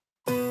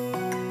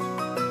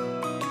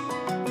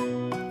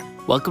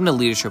Welcome to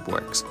Leadership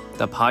Works,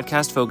 the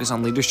podcast focused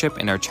on leadership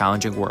in our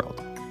challenging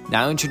world.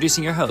 Now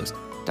introducing your host,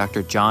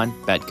 Dr. John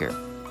Bedker,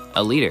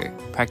 a leader,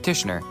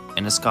 practitioner,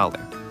 and a scholar.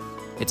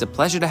 It's a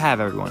pleasure to have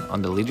everyone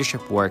on the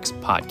Leadership Works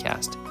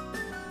podcast.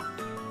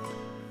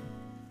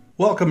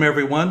 Welcome,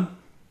 everyone.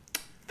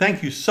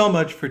 Thank you so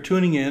much for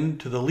tuning in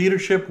to the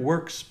Leadership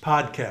Works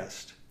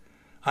podcast.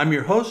 I'm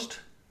your host,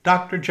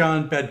 Dr.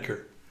 John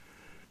Bedker.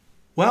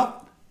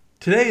 Well,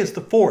 today is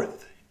the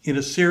fourth in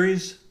a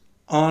series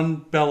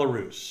on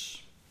Belarus.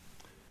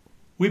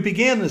 We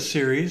began this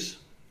series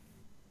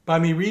by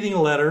me reading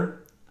a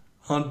letter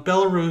on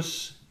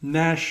Belarus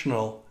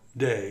National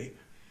Day,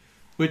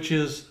 which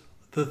is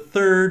the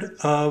 3rd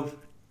of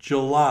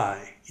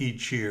July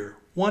each year,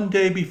 one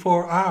day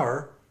before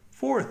our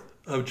 4th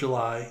of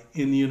July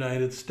in the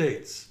United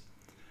States.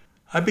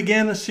 I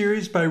began the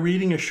series by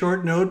reading a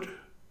short note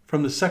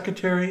from the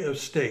Secretary of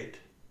State,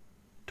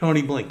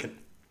 Tony Blinken.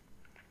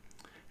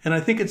 And I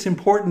think it's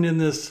important in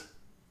this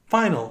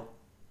final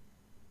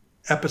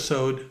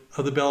episode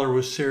of the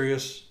Belarus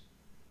series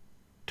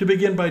to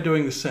begin by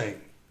doing the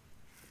same.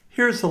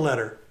 Here's the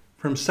letter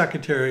from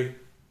Secretary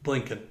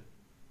Blinken.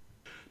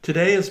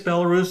 Today is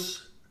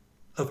Belarus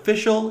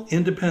official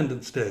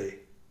Independence Day.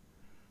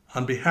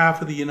 On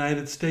behalf of the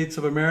United States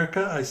of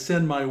America, I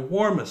send my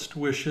warmest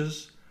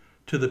wishes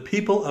to the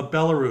people of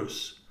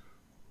Belarus.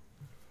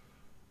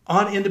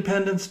 On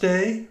Independence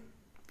Day,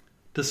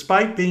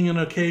 despite being an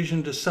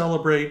occasion to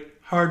celebrate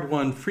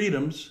hard-won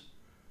freedoms,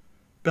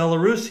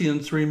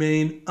 Belarusians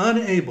remain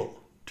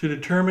unable to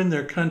determine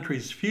their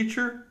country's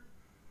future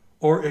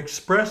or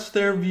express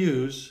their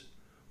views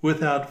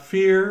without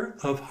fear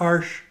of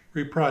harsh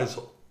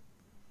reprisal.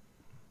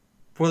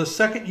 For the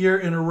second year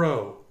in a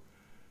row,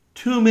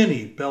 too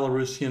many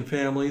Belarusian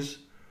families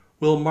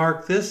will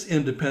mark this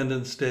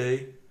Independence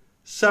Day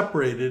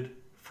separated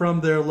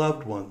from their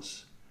loved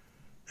ones,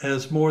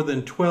 as more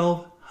than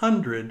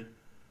 1,200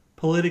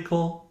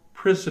 political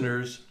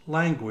prisoners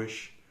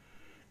languish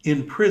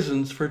in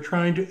prisons for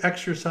trying to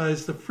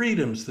exercise the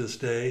freedoms this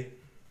day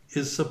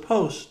is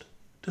supposed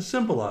to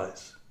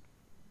symbolize.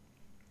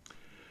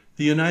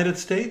 The United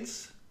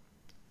States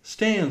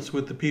stands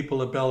with the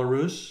people of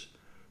Belarus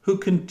who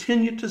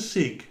continue to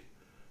seek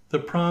the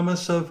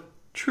promise of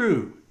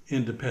true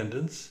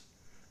independence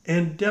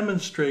and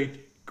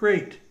demonstrate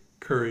great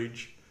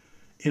courage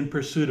in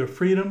pursuit of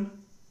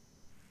freedom,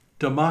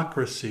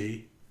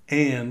 democracy,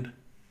 and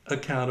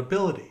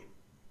accountability.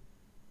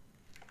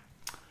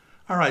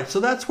 All right, so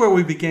that's where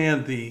we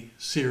began the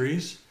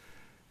series.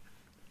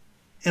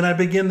 And I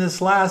begin this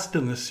last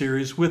in the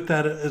series with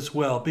that as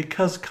well,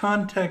 because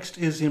context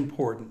is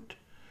important.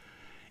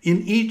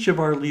 In each of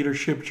our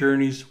leadership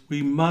journeys,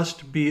 we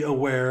must be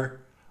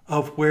aware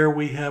of where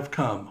we have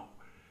come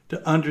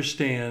to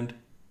understand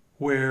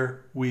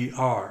where we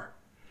are.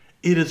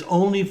 It is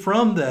only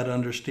from that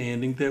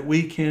understanding that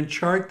we can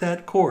chart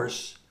that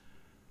course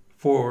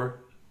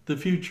for the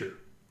future.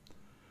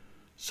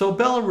 So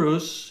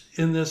Belarus,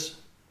 in this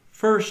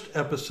first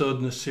episode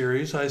in the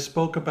series, I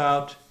spoke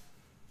about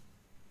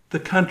the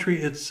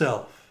country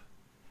itself,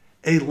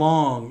 a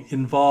long,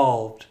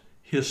 involved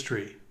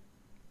history,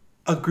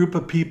 a group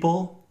of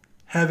people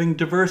having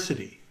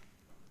diversity,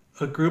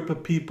 a group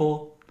of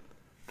people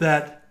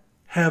that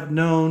have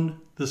known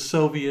the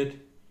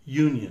Soviet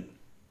Union.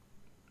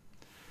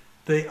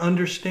 They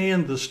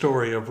understand the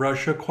story of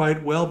Russia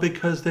quite well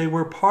because they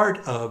were part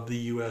of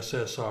the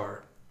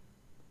USSR.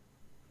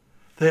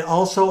 They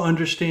also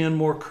understand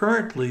more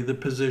currently the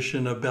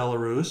position of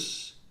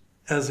Belarus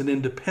as an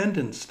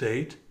independent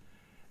state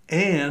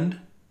and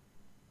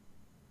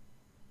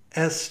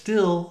as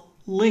still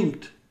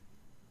linked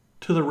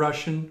to the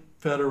Russian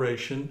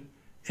Federation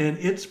and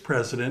its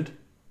president,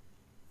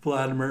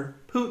 Vladimir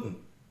Putin.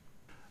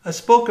 I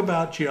spoke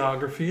about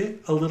geography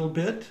a little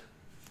bit,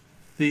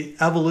 the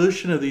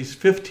evolution of these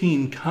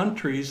 15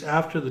 countries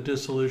after the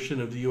dissolution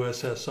of the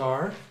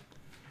USSR,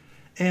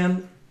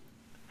 and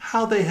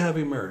how they have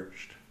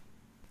emerged.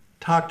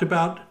 Talked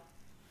about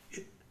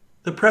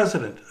the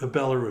president of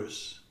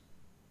Belarus,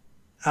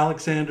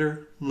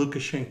 Alexander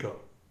Lukashenko.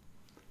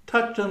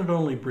 Touched on it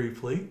only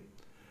briefly,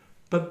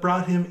 but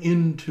brought him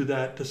into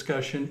that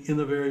discussion in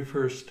the very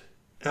first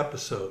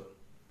episode.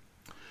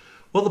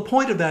 Well, the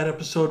point of that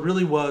episode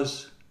really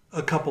was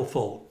a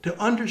couplefold. To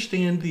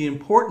understand the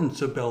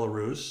importance of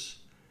Belarus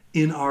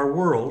in our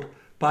world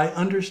by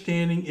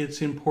understanding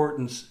its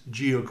importance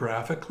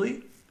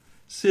geographically,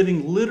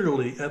 sitting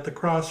literally at the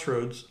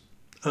crossroads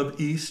of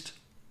East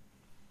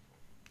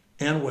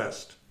and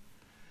West.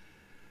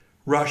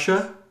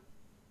 Russia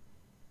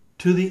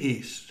to the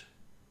east.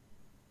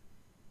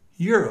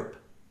 Europe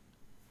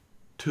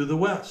to the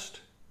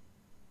west.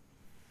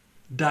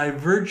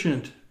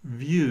 Divergent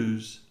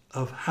views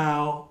of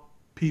how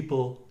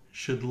people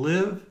should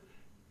live,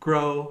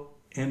 grow,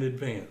 and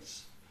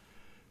advance.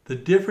 The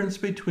difference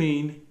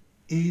between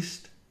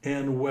East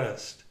and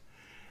West.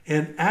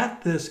 And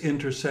at this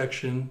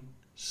intersection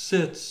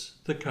sits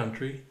the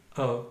country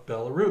of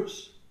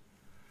Belarus.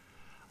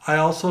 I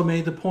also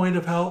made the point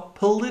of how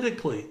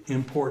politically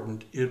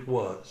important it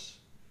was.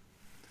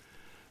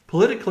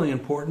 Politically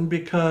important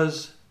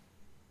because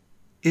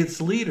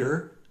its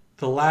leader,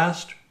 the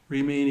last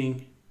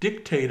remaining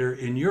dictator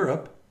in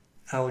Europe,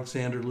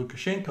 Alexander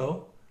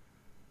Lukashenko,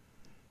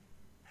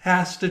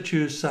 has to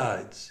choose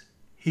sides.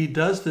 He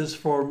does this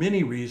for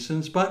many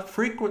reasons, but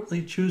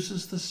frequently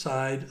chooses the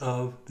side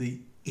of the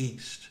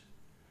East.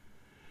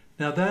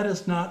 Now, that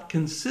is not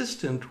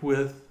consistent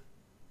with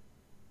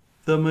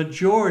the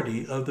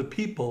majority of the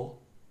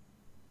people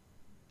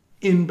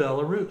in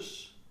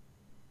Belarus.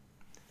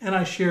 And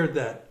I shared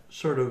that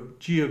sort of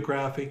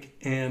geographic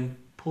and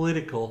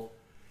political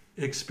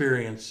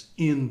experience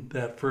in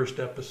that first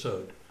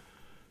episode.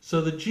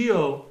 So the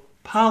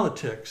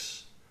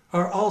geopolitics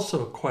are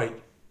also quite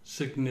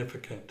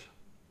significant.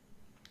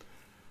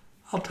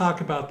 I'll talk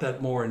about that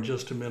more in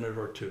just a minute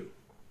or two.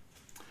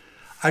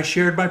 I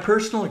shared my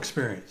personal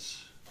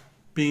experience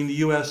being the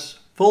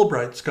U.S.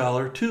 Fulbright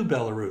Scholar to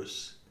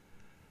Belarus,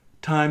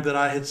 time that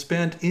I had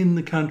spent in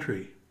the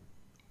country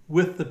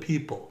with the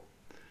people.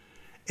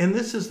 And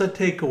this is the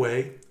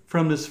takeaway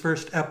from this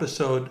first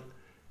episode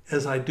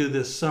as I do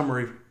this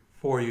summary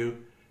for you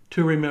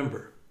to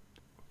remember.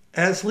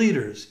 As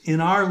leaders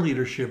in our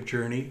leadership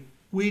journey,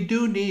 we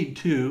do need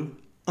to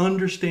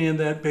understand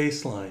that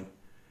baseline.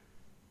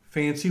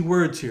 Fancy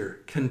words here,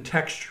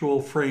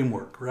 contextual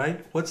framework,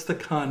 right? What's the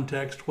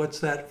context? What's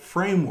that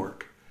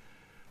framework?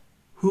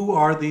 Who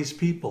are these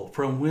people?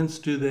 From whence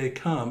do they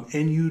come?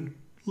 And you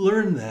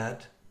learn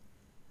that,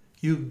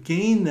 you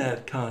gain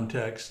that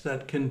context,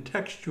 that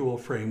contextual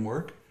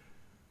framework,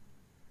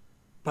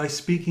 by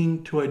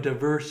speaking to a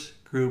diverse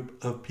group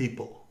of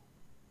people.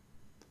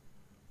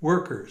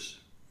 Workers,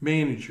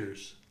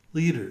 managers,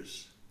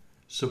 leaders,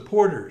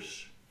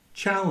 supporters,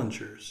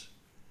 challengers.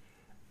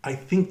 I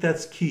think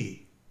that's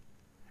key.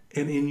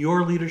 And in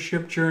your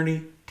leadership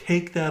journey,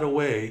 take that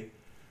away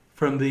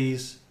from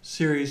these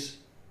series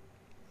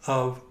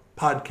of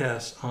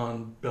podcasts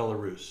on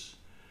Belarus.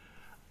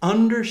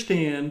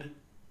 Understand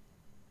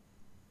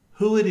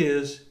who it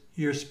is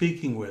you're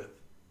speaking with.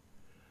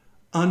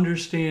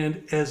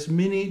 Understand as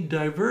many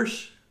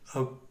diverse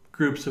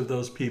groups of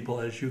those people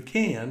as you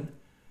can,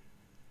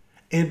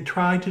 and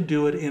try to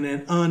do it in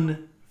an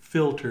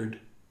unfiltered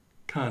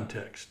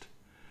context.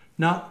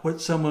 Not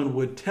what someone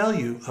would tell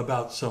you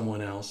about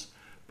someone else,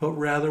 but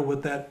rather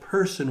what that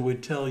person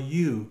would tell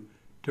you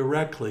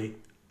directly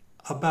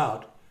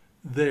about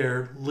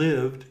their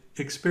lived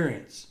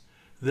experience,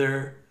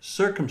 their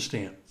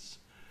circumstance,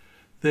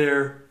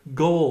 their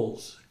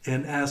goals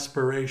and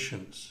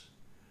aspirations,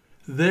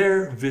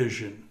 their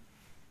vision.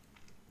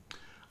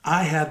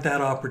 I had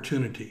that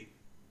opportunity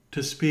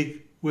to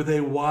speak with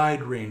a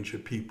wide range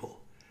of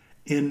people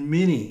in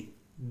many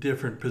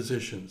different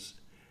positions,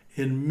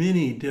 in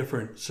many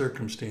different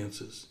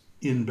circumstances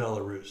in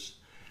Belarus.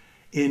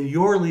 In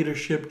your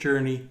leadership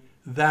journey,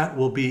 that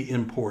will be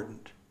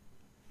important.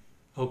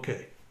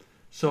 Okay,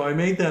 so I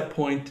made that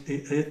point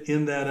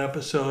in that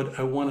episode.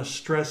 I want to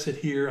stress it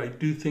here. I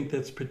do think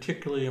that's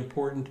particularly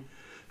important.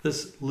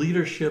 This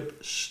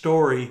leadership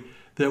story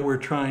that we're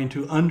trying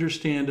to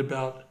understand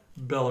about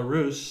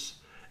Belarus,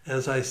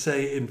 as I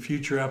say in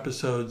future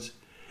episodes,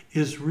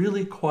 is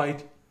really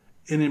quite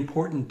an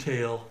important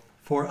tale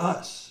for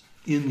us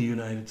in the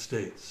United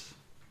States.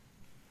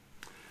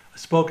 I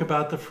spoke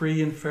about the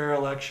free and fair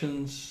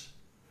elections,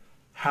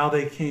 how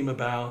they came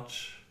about,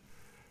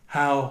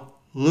 how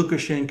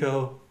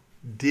Lukashenko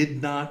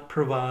did not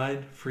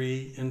provide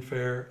free and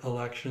fair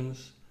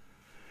elections,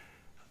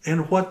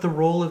 and what the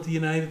role of the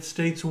United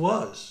States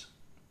was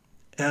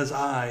as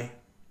I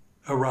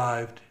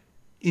arrived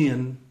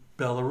in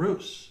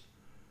Belarus.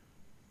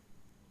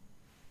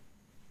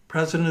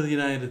 President of the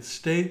United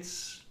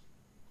States,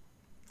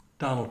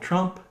 Donald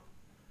Trump,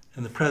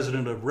 and the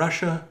President of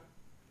Russia,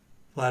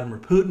 Vladimir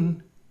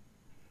Putin,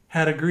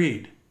 had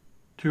agreed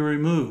to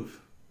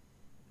remove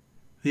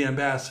the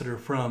ambassador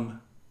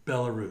from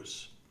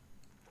Belarus,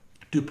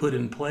 to put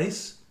in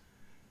place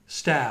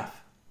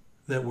staff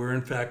that were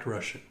in fact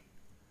Russian.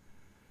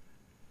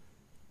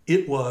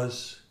 It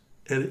was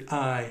an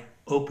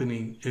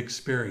eye-opening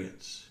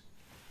experience.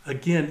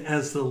 Again,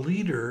 as the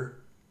leader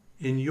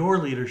in your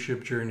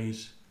leadership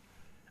journeys,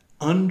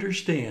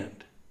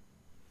 understand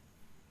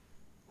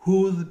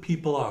who the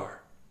people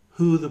are,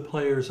 who the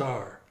players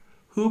are,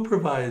 who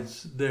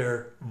provides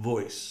their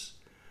voice,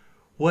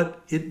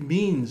 what it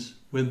means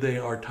when they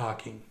are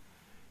talking.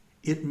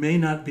 It may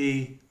not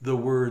be the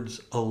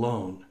words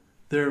alone.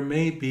 There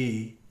may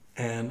be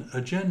an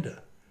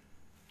agenda.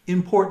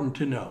 Important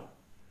to know.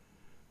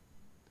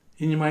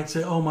 And you might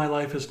say, oh, my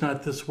life is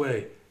not this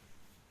way.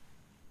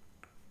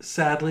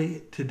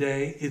 Sadly,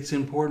 today, it's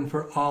important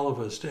for all of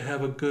us to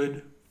have a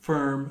good,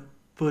 firm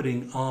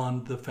footing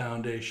on the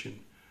foundation.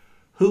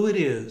 Who it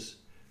is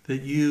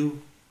that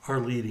you are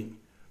leading,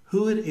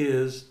 who it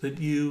is that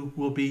you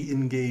will be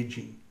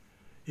engaging.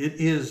 It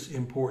is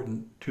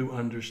important to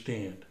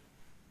understand.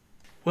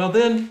 Well,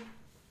 then,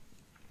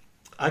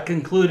 I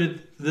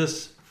concluded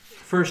this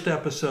first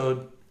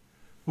episode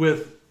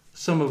with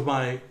some of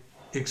my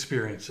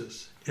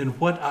experiences and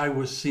what I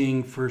was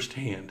seeing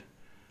firsthand.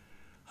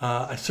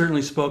 I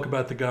certainly spoke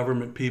about the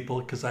government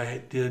people because I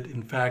did,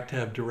 in fact,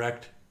 have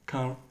direct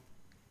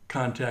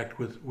contact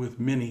with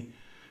many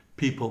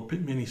people,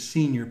 many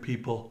senior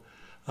people.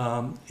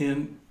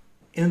 And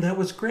that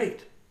was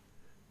great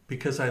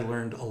because I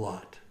learned a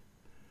lot.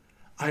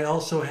 I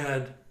also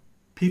had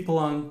people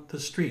on the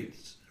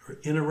streets, or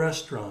in a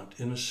restaurant,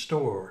 in a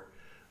store,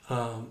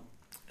 at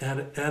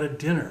a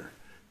dinner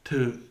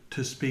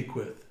to speak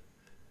with.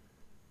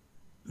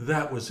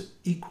 That was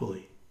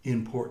equally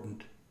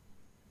important.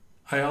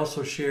 I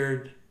also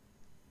shared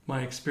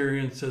my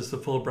experience as the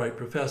Fulbright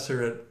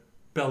professor at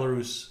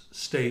Belarus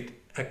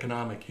State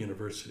Economic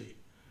University.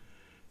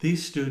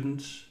 These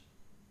students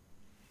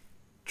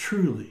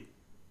truly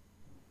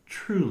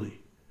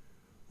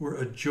were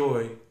a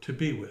joy to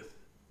be with.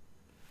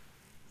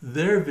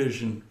 Their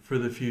vision for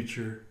the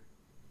future,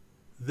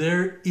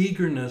 their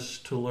eagerness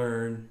to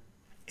learn,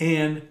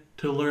 and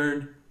to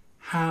learn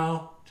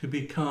how to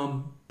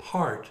become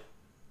part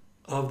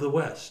of the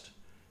West,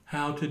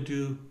 how to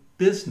do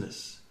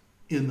business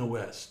in the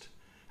West,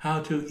 how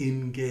to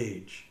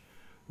engage,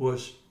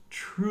 was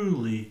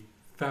truly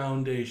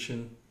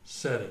foundation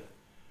setting.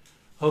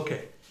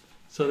 Okay,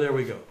 so there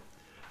we go.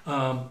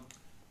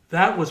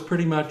 That was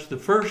pretty much the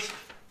first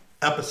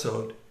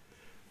episode.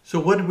 So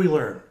what did we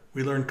learn?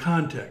 We learned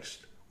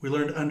context. We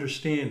learned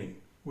understanding.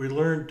 We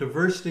learned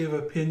diversity of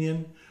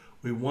opinion.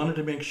 We wanted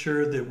to make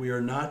sure that we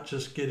are not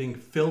just getting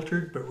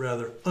filtered, but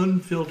rather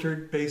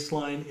unfiltered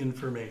baseline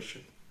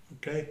information.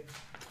 Okay?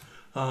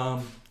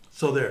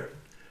 So there.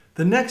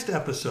 The next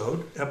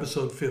episode,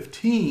 episode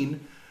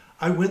 15,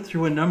 I went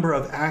through a number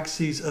of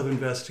axes of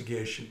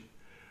investigation.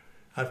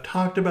 I've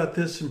talked about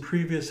this in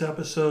previous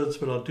episodes,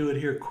 but I'll do it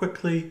here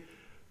quickly.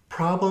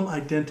 Problem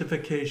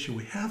identification.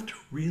 We have to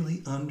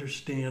really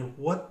understand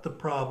what the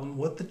problem,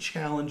 what the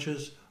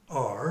challenges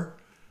are,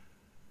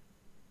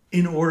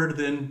 in order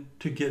then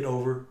to get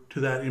over to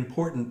that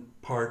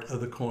important part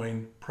of the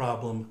coin,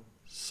 problem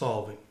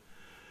solving.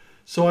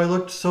 So I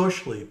looked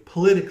socially,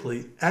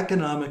 politically,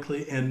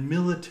 economically, and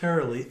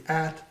militarily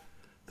at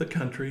the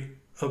country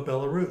of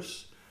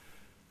Belarus.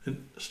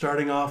 And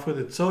starting off with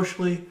it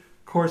socially,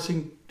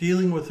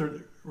 dealing with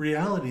the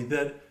reality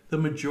that the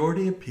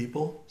majority of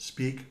people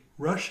speak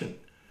Russian.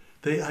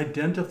 They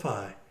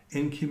identify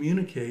and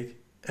communicate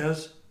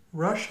as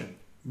Russian,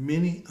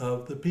 many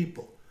of the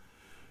people.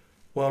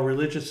 While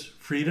religious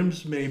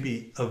freedoms may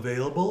be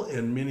available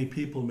and many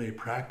people may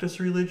practice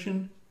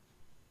religion,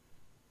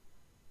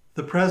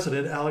 the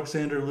president,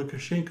 Alexander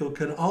Lukashenko,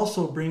 can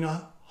also bring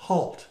a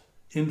halt,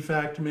 in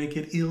fact, make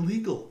it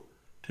illegal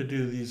to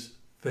do these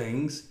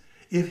things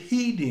if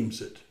he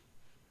deems it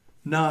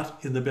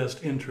not in the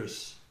best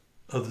interests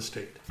of the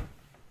state.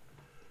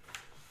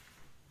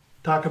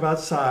 Talk about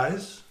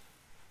size.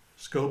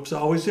 Scope's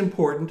always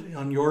important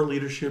on your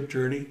leadership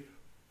journey.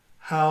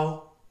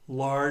 How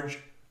large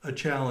a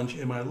challenge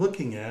am I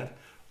looking at?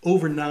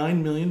 Over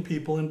 9 million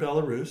people in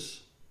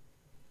Belarus.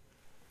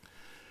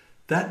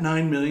 That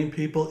 9 million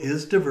people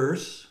is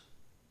diverse.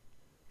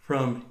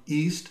 From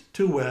east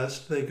to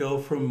west, they go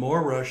from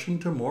more Russian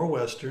to more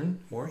Western,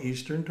 more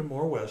Eastern to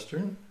more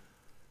Western.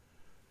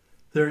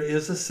 There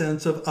is a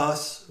sense of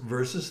us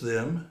versus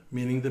them,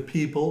 meaning the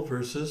people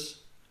versus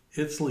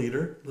its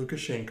leader,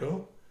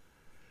 Lukashenko.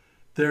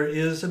 There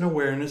is an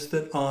awareness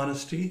that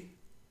honesty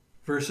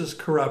versus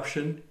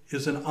corruption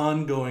is an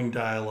ongoing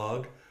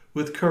dialogue,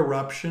 with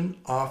corruption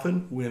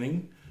often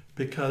winning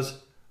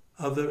because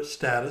of the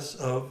status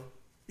of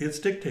its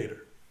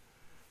dictator.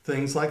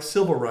 Things like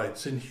civil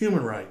rights and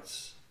human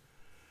rights.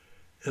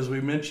 As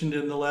we mentioned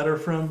in the letter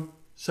from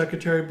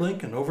Secretary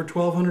Blinken, over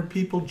 1,200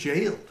 people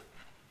jailed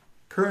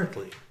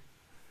currently.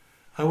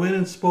 I went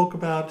and spoke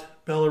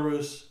about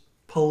Belarus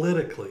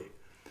politically.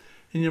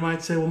 And you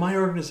might say, well, my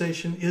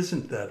organization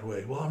isn't that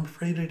way. Well, I'm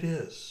afraid it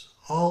is.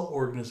 All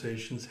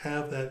organizations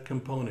have that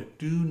component.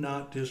 Do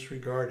not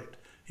disregard it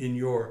in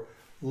your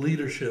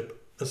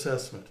leadership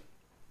assessment.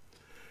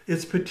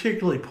 It's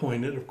particularly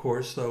pointed, of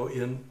course, though,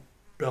 in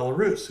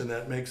Belarus, and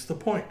that makes the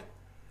point.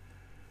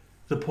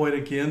 The point,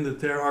 again, that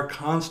there are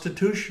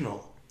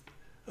constitutional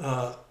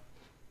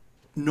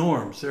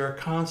norms, there are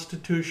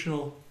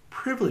constitutional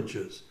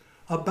privileges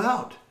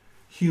about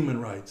human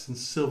rights and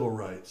civil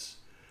rights,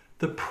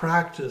 the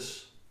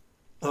practice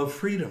of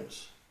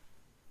freedoms.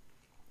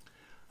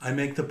 I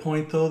make the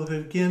point, though, that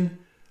again,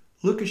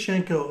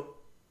 Lukashenko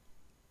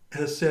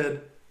has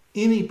said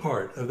any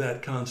part of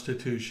that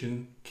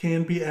constitution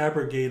can be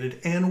abrogated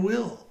and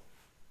will,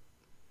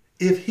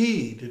 if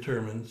he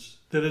determines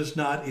that it is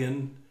not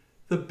in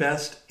the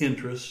best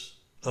interests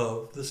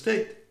of the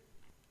state.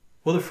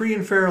 Well, the free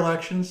and fair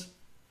elections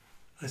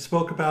I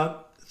spoke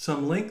about at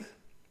some length.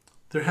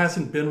 There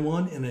hasn't been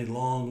one in a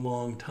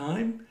long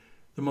time.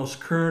 The most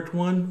current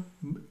one,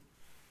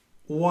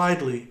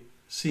 widely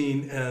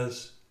seen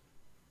as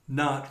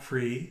not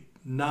free,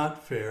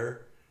 not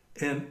fair,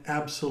 and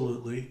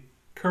absolutely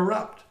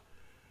corrupt.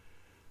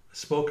 I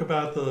spoke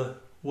about the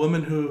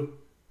woman who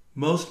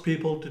most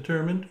people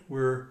determined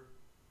were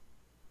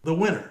the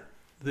winner,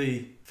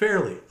 the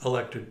fairly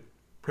elected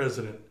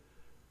president,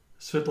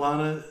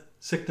 Svetlana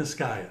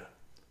Sikhneskaya,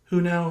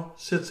 who now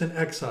sits in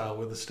exile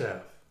with the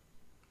staff.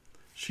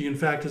 She, in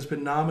fact, has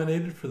been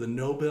nominated for the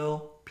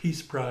Nobel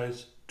Peace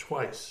Prize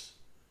twice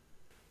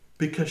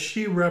because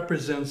she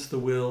represents the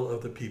will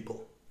of the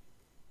people.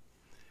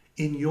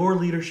 In your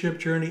leadership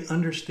journey,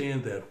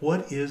 understand that.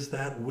 What is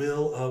that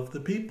will of the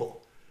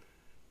people?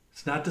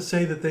 It's not to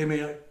say that they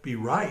may be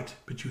right,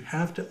 but you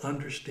have to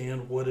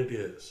understand what it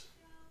is.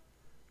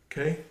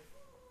 Okay?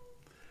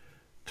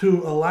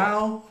 To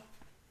allow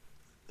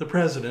the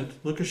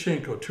president,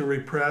 Lukashenko, to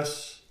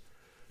repress,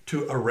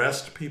 to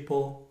arrest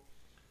people,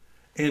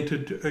 and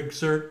to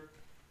exert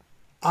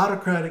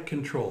autocratic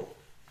control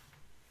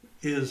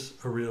is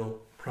a real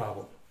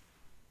problem.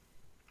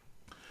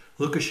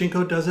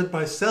 Lukashenko does it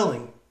by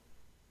selling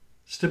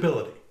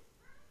stability,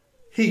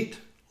 heat,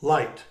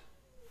 light,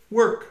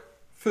 work,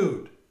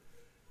 food,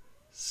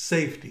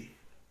 safety.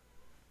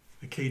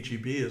 The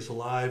KGB is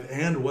alive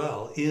and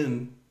well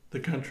in the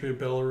country of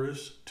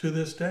Belarus to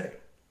this day.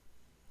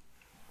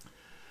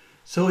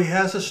 So he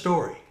has a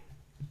story.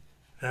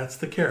 That's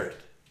the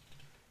carrot.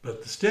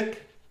 But the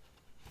stick,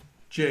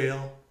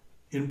 jail,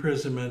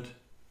 imprisonment,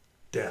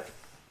 death.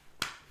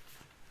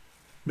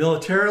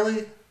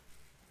 Militarily,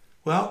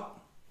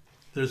 well,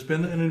 there's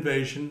been an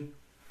invasion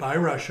by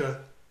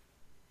Russia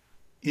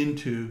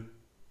into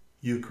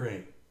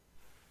Ukraine.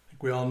 I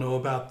think we all know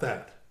about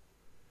that.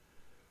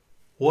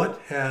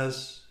 What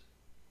has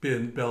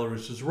been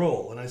Belarus's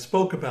role? And I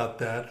spoke about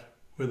that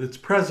with its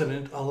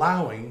president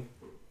allowing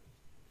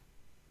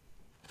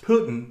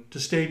Putin to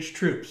stage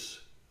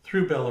troops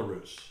through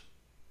Belarus,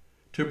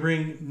 to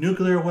bring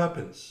nuclear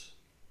weapons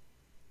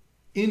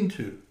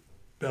into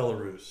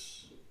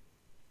Belarus.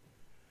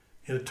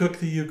 And it took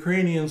the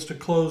Ukrainians to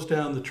close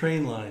down the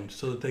train line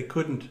so that they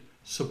couldn't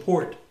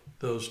support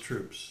those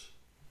troops.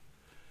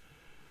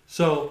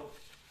 So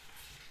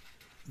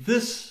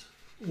this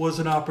was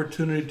an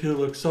opportunity to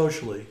look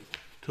socially,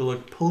 to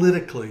look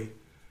politically,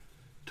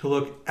 to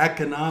look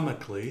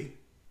economically,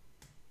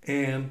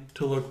 and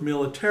to look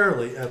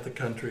militarily at the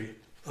country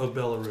of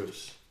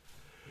Belarus.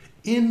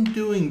 In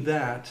doing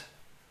that,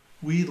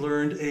 we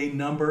learned a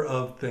number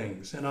of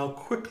things, and I'll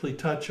quickly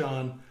touch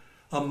on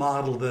a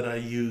model that I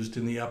used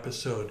in the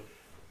episode.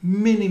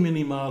 Many,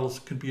 many models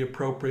could be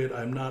appropriate.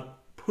 I'm not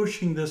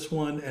pushing this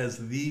one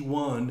as the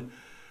one,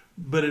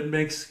 but it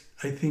makes,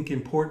 I think,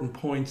 important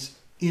points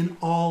in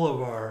all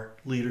of our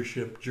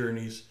leadership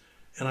journeys,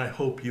 and I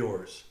hope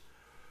yours.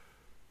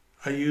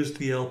 I used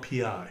the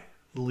LPI,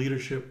 the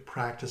Leadership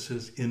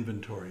Practices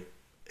Inventory,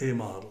 a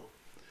model.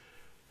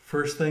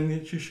 First thing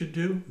that you should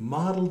do,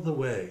 model the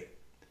way.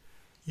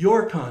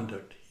 Your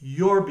conduct,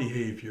 your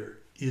behavior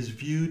is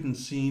viewed and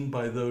seen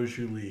by those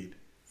you lead.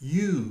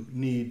 You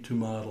need to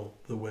model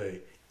the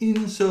way.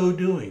 In so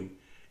doing,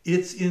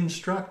 it's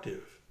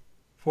instructive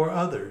for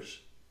others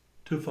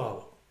to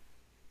follow.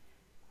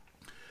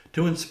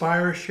 To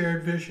inspire a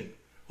shared vision.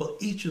 Well,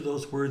 each of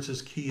those words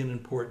is key and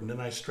important,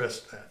 and I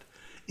stressed that.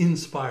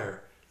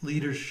 Inspire.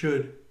 Leaders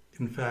should,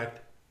 in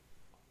fact,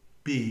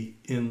 be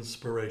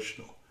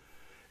inspirational.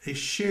 A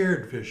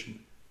shared vision,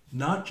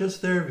 not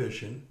just their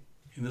vision.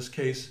 In this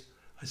case,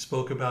 I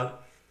spoke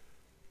about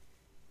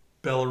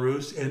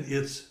Belarus and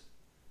its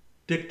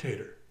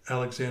dictator,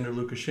 Alexander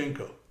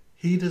Lukashenko.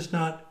 He does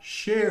not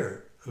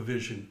share a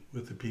vision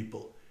with the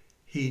people.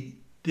 He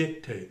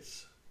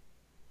dictates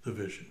the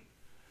vision.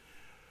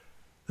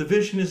 The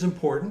vision is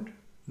important.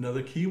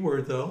 Another key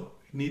word, though,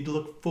 you need to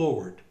look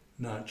forward,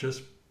 not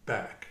just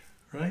back,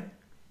 right?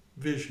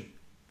 Vision,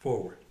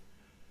 forward.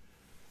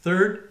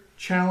 Third,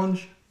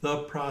 challenge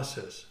the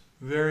process.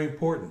 Very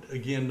important.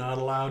 Again, not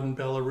allowed in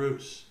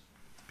Belarus.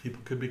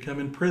 People could become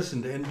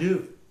imprisoned and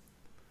do.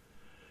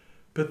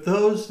 But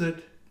those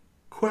that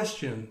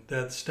question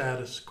that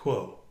status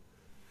quo,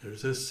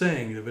 there's this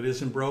saying, if it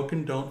isn't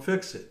broken, don't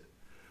fix it.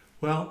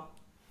 Well,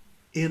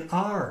 in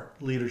our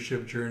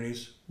leadership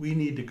journeys, we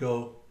need to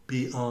go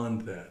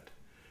beyond that.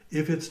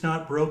 If it's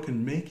not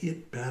broken, make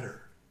it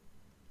better.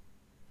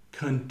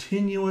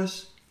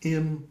 Continuous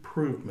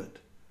improvement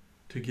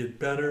to get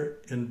better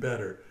and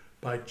better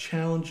by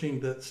challenging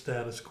that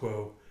status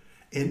quo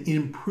and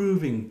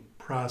improving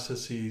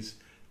processes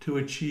to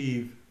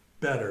achieve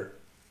better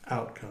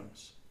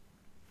outcomes.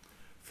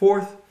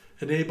 Fourth,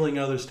 enabling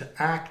others to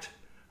act.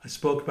 I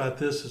spoke about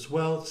this as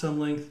well at some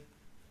length.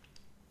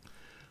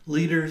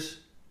 Leaders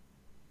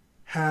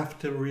have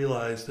to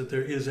realize that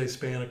there is a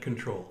span of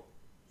control.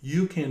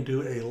 You can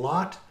do a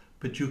lot,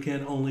 but you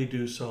can only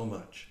do so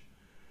much.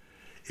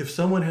 If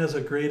someone has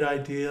a great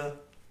idea,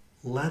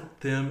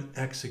 let them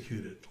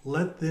execute it.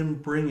 Let them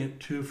bring it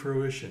to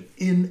fruition.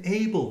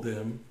 Enable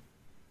them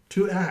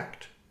to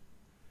act.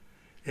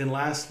 And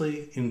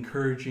lastly,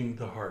 encouraging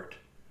the heart.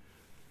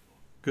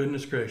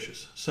 Goodness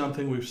gracious,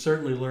 something we've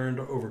certainly learned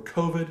over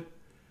COVID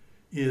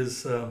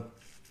is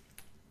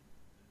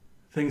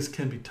things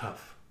can be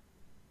tough.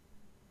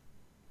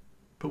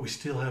 But we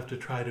still have to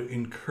try to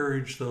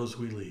encourage those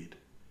we lead.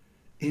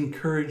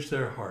 Encourage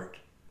their heart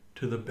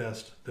to the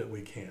best that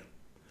we can.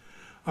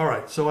 All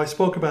right, so I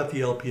spoke about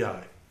the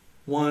LPI.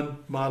 1,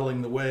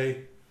 modeling the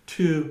way.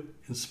 2,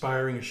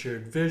 inspiring a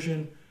shared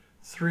vision.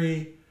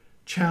 3,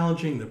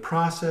 challenging the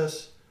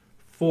process.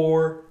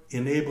 4,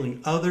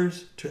 enabling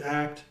others to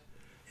act.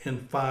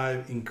 And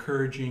 5,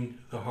 encouraging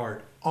the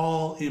heart.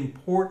 All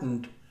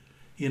important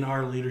in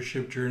our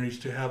leadership journeys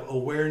to have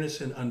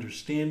awareness and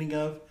understanding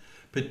of,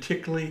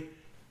 particularly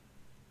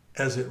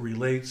as it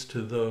relates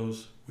to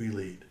those we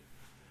lead.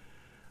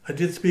 I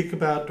did speak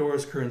about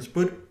Doris Kearns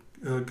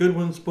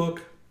Goodwin's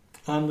book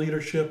on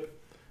leadership,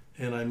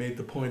 and I made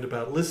the point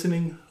about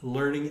listening,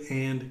 learning,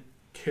 and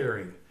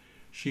caring.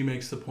 She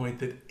makes the point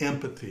that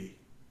empathy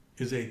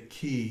is a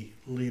key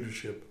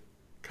leadership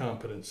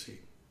competency.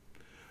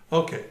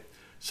 Okay,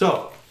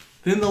 so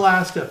then the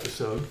last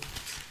episode,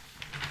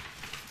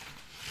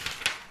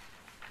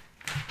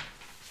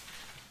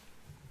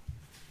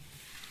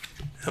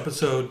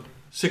 episode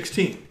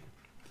 16,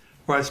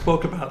 where I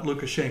spoke about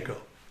Lukashenko.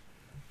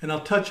 And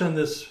I'll touch on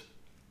this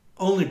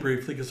only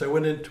briefly because I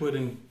went into it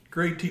in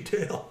great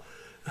detail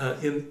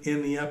in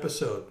the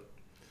episode.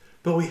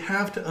 But we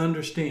have to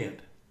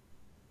understand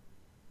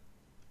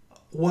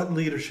what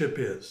leadership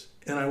is.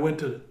 And I went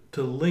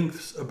to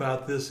lengths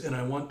about this, and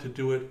I want to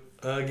do it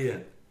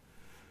again.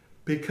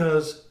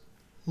 Because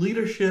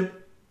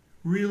leadership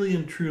really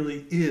and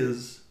truly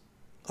is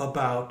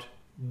about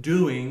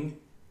doing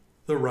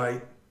the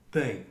right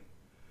thing,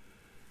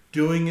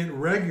 doing it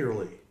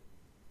regularly.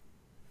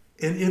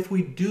 And if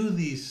we do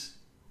these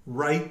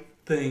right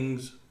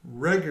things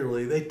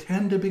regularly, they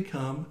tend to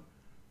become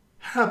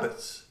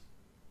habits.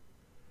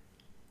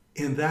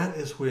 And that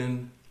is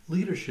when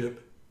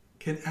leadership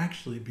can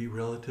actually be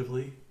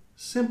relatively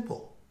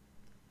simple.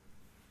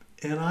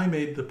 And I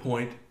made the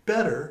point,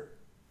 better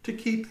to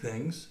keep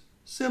things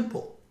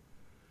simple.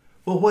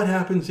 Well, what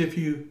happens if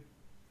you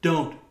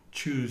don't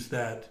choose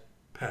that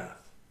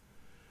path?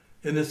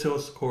 And this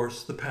is, of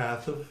course, the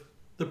path of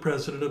the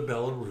president of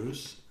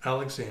Belarus,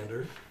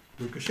 Alexander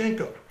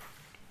Lukashenko.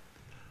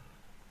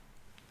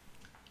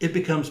 It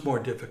becomes more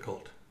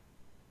difficult.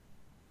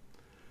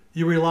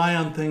 You rely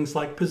on things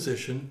like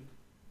position,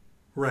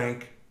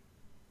 rank,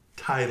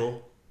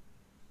 title,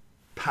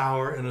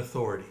 power, and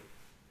authority.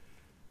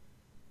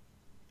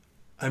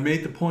 I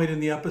made the point in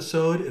the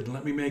episode, and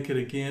let me make it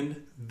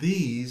again.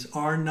 These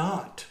are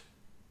not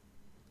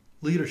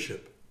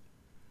leadership.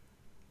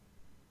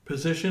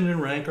 Position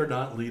and rank are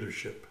not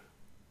leadership.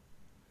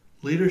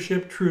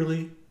 Leadership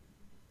truly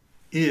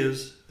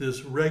is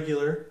this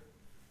regular,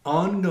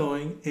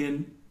 ongoing,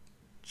 and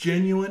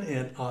genuine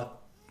and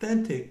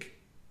authentic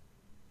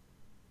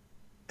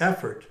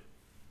effort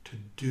to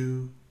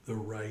do the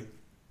right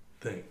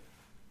thing.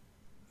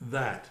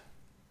 That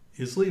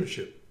is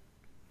leadership.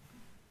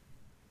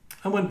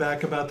 I went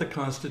back about the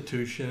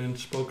Constitution and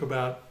spoke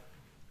about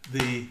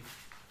the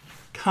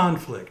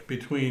conflict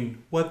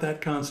between what that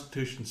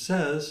Constitution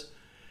says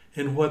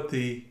and what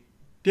the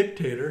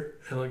dictator,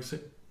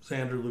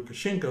 Alexander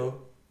Lukashenko,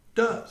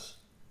 does.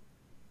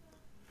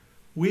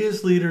 We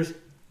as leaders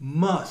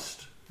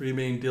must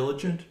remain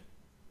diligent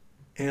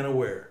and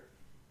aware.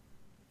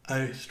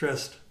 I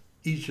stressed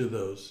each of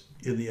those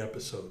in the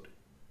episode.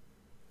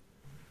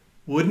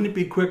 Wouldn't it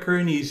be quicker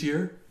and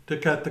easier to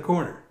cut the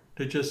corner?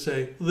 To just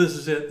say, well, this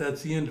is it,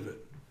 that's the end of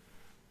it?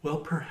 Well,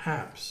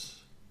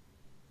 perhaps.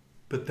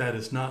 But that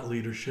is not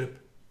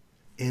leadership.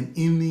 And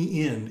in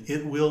the end,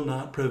 it will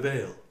not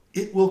prevail.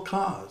 It will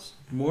cause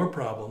more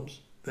problems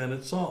than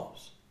it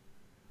solves.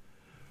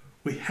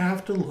 We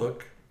have to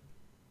look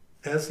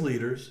as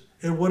leaders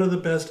at what are the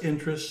best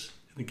interests,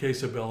 in the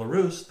case of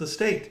Belarus, the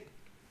state. In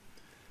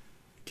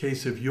the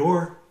case of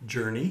your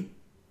journey,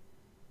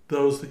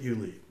 those that you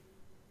lead.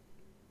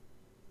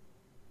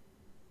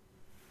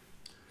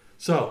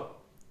 So,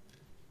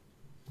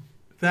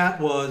 that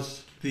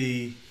was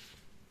the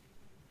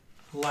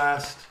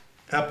last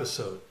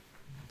episode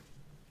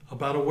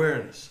about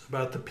awareness,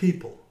 about the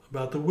people,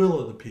 about the will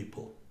of the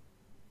people.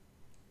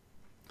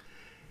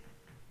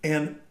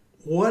 And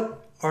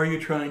what are you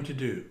trying to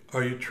do?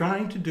 Are you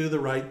trying to do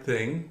the right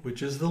thing,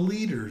 which is the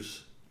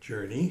leader's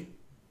journey?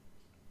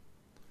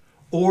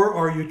 Or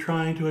are you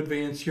trying to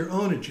advance your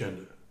own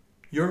agenda,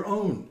 your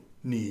own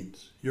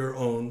needs, your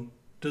own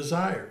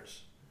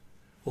desires?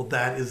 Well,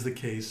 that is the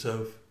case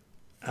of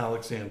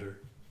Alexander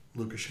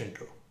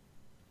Lukashenko.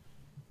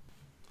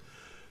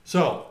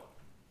 So,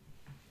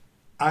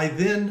 I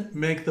then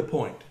make the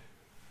point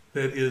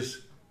that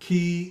is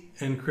key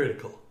and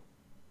critical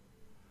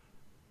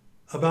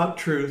about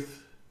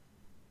truth,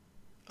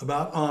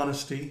 about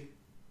honesty,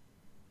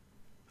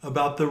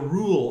 about the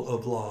rule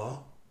of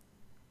law,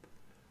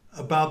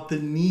 about the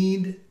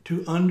need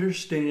to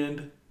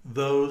understand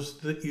those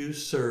that you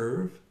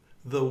serve,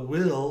 the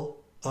will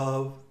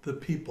of the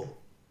people.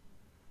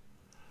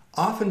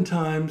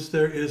 Oftentimes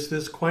there is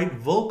this quite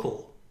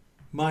vocal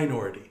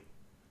minority.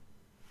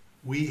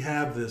 We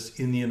have this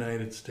in the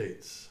United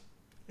States,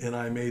 and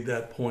I made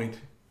that point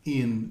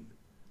in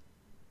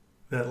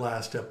that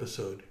last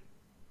episode.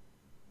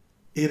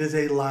 It is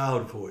a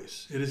loud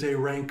voice. It is a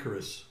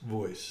rancorous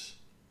voice.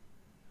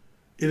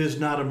 It is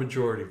not a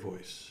majority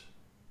voice.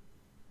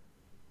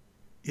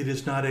 It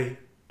is not a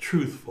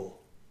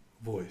truthful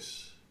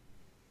voice.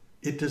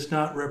 it does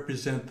not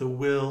represent the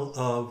will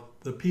of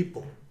the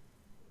people.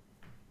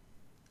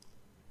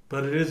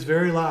 But it is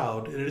very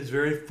loud, and it is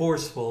very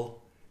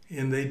forceful,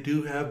 and they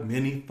do have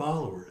many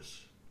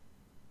followers.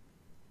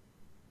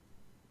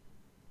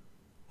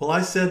 Well,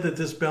 I said that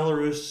this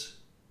Belarus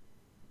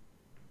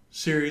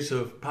series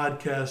of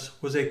podcasts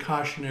was a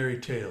cautionary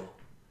tale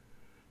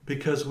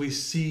because we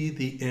see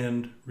the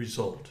end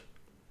result.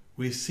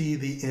 We see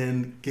the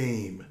end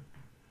game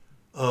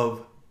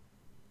of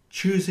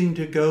choosing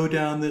to go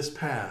down this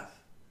path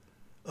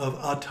of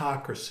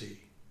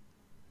autocracy,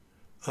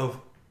 of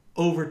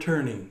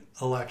overturning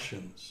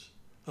elections,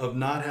 of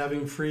not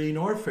having free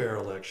nor fair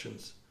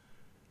elections.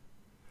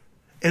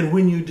 And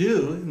when you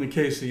do, in the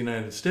case of the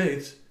United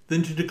States,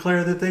 then to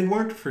declare that they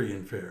weren't free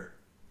and fair.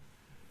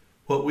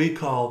 What we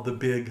call the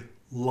big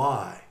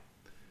lie.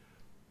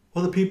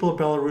 Well, the people of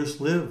Belarus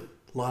live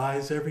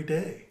lies every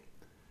day.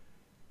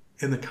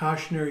 And the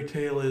cautionary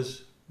tale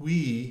is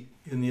we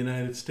in the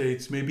United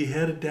States may be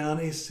headed down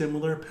a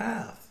similar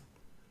path.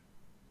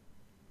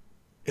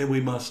 And we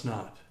must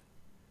not.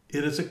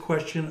 It is a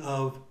question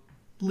of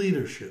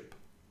leadership.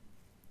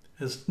 It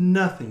has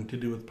nothing to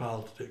do with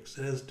politics.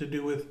 It has to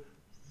do with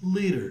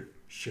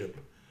leadership.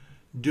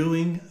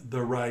 Doing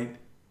the right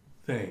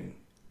thing.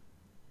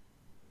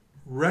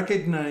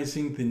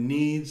 Recognizing the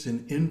needs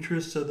and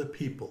interests of the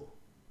people.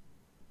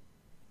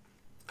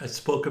 I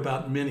spoke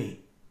about many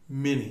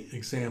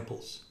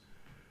examples,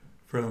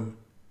 from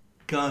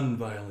gun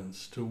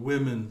violence to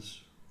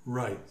women's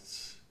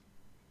rights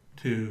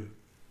to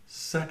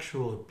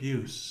sexual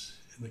abuse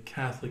in the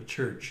Catholic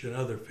Church and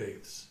other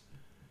faiths.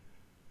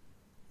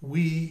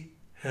 We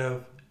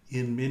have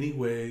in many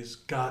ways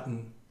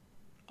gotten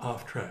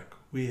off track.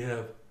 We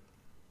have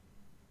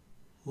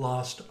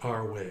lost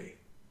our way.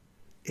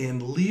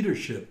 And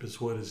leadership is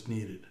what is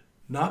needed.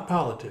 Not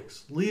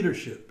politics.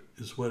 Leadership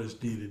is what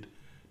is needed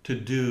to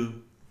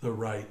do the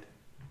right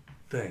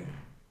thing.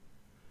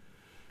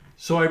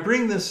 So I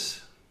bring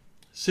this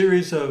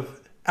series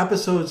of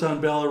episodes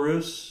on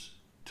Belarus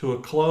to a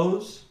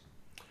close.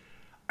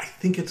 I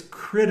think it's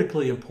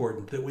critically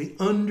important that we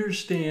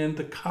understand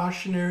the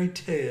cautionary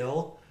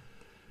tale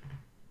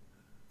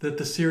that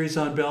the series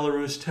on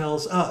Belarus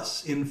tells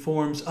us,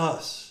 informs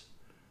us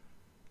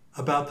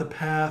about the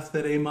path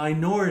that a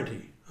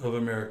minority of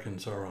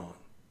Americans are on.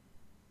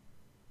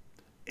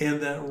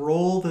 And that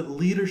role that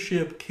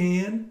leadership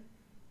can,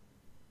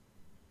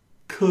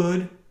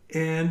 could,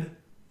 and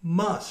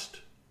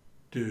must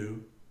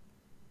do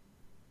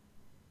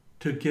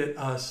to get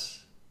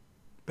us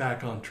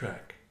back on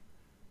track.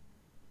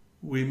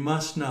 We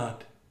must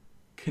not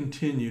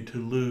continue to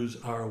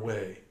lose our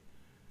way.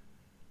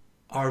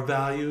 Our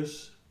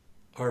values,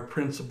 our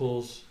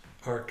principles,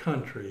 our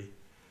country,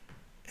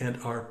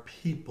 and our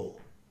people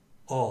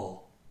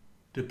all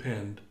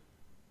depend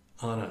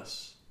on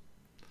us.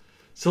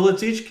 So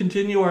let's each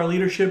continue our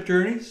leadership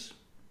journeys.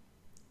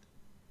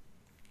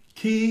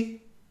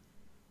 Key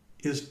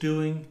is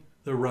doing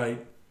the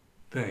right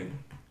thing.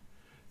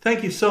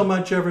 Thank you so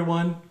much,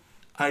 everyone.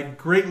 I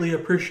greatly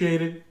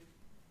appreciate it.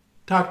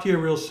 Talk to you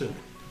real soon.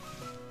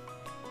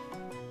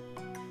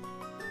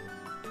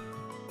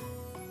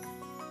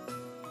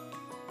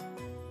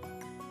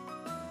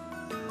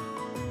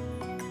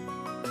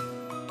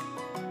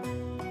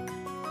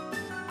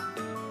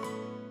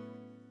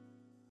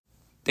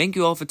 Thank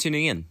you all for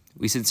tuning in.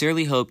 We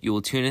sincerely hope you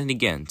will tune in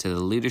again to the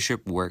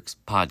Leadership Works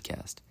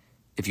podcast.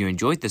 If you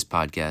enjoyed this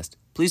podcast,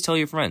 please tell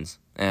your friends.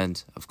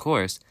 And, of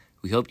course,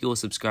 we hope you will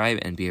subscribe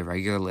and be a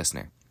regular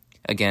listener.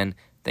 Again,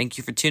 thank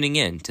you for tuning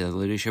in to the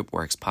Leadership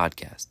Works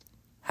podcast.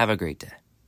 Have a great day.